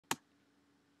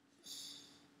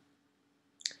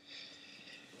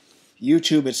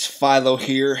YouTube, it's Philo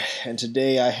here, and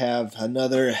today I have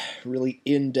another really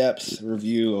in-depth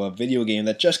review of a video game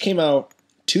that just came out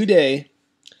today.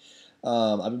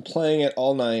 I've been playing it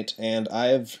all night, and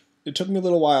it took me a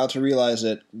little while to realize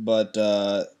it, but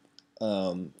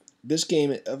this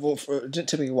game, it didn't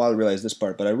take me a while to realize this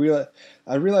part, but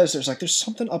I realized there's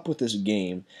something up with this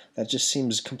game that just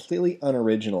seems completely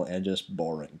unoriginal and just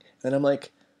boring. And I'm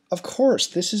like, of course,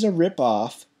 this is a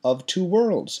rip-off of Two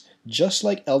Worlds, just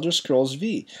like Elder Scrolls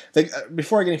V.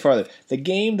 Before I get any farther, the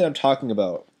game that I'm talking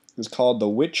about is called The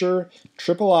Witcher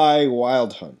III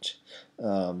Wild Hunt.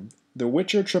 The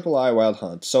Witcher III Wild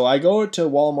Hunt. So I go to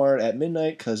Walmart at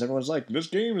midnight because everyone's like, this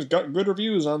game has got good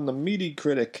reviews on the Meaty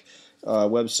Critic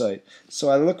website. So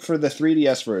I look for the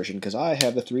 3DS version because I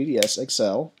have the 3DS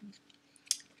XL.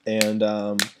 And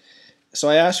so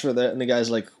I asked for that, and the guy's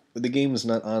like, the game is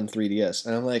not on 3DS.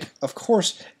 And I'm like, of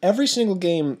course, every single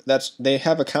game they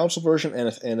have a console version and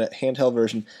a handheld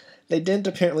version. They didn't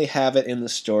apparently have it in the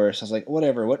store, so I was like,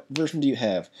 whatever, what version do you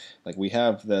have? Like, we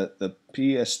have the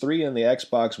PS3 and the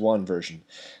Xbox One version.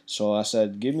 So I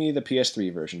said, give me the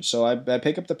PS3 version. So I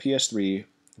pick up the PS3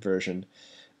 version,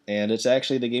 and it's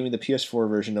actually, they gave me the PS4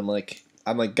 version. I'm like,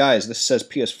 guys, this says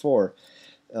PS4.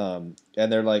 And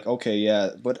they're like, okay,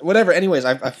 yeah, but whatever. Anyways,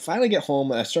 I finally get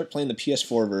home, and I start playing the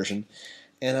PS4 version,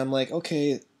 and I'm like,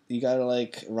 okay, you gotta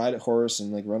like ride a horse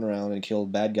and like run around and kill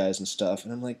bad guys and stuff.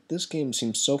 And I'm like, this game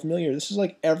seems so familiar. This is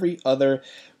like every other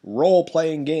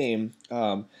role-playing game,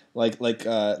 like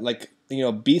Bethesda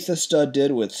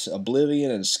did with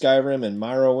Oblivion and Skyrim and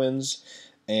Morrowinds,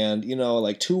 and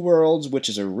like Two Worlds, which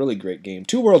is a really great game.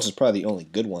 Two Worlds is probably the only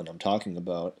good one I'm talking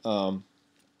about.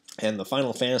 And the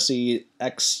Final Fantasy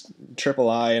X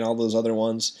III and all those other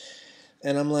ones.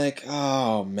 And I'm like,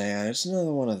 oh man, it's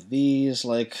another one of these.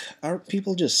 Like, aren't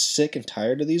people just sick and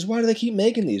tired of these? Why do they keep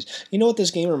making these? You know what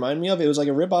this game reminded me of? It was like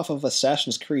a ripoff of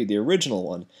Assassin's Creed, the original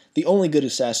one. The only good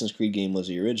Assassin's Creed game was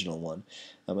the original one.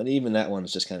 And even that one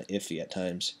is just kind of iffy at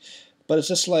times. But it's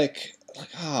just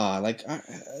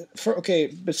okay,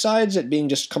 besides it being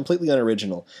just completely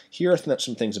unoriginal, here are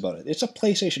some things about it. It's a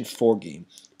PlayStation 4 game.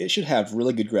 It should have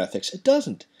really good graphics. It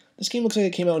doesn't. This game looks like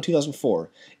it came out in 2004.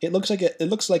 It looks like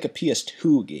a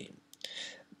PS2 game.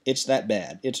 It's that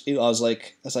bad. I was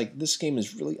like, this game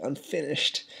is really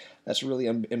unfinished. That's really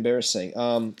embarrassing.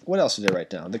 What else did I write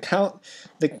down?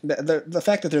 The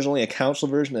fact that there's only a console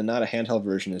version and not a handheld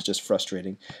version is just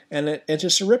frustrating, and it's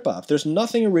just a ripoff. There's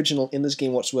nothing original in this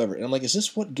game whatsoever. And I'm like, is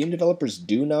this what game developers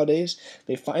do nowadays?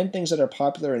 They find things that are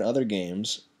popular in other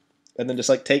games, and then just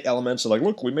like take elements of like,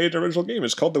 look, we made an original game.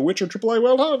 It's called The Witcher III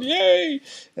Wild Hunt. Yay!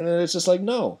 And then it's just like,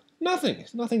 no,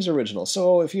 nothing's original.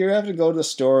 So if you have to go to the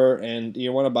store and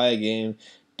you want to buy a game,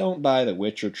 don't buy The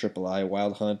Witcher III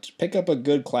Wild Hunt. Pick up a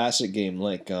good classic game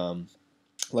like Duke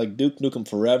Nukem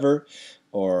Forever,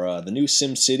 or the new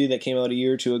Sim City that came out a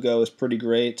year or two ago is pretty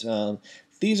great.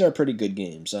 These are pretty good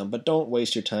games, but don't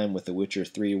waste your time with The Witcher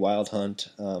 3 Wild Hunt.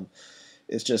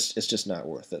 It's just not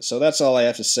worth it. So that's all I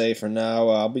have to say for now.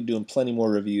 I'll be doing plenty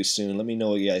more reviews soon. Let me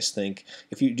know what you guys think.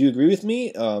 If you do agree with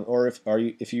me, or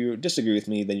if you disagree with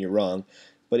me, then you're wrong.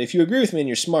 But if you agree with me and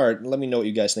you're smart, let me know what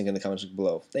you guys think in the comments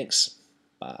below. Thanks.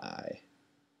 Bye.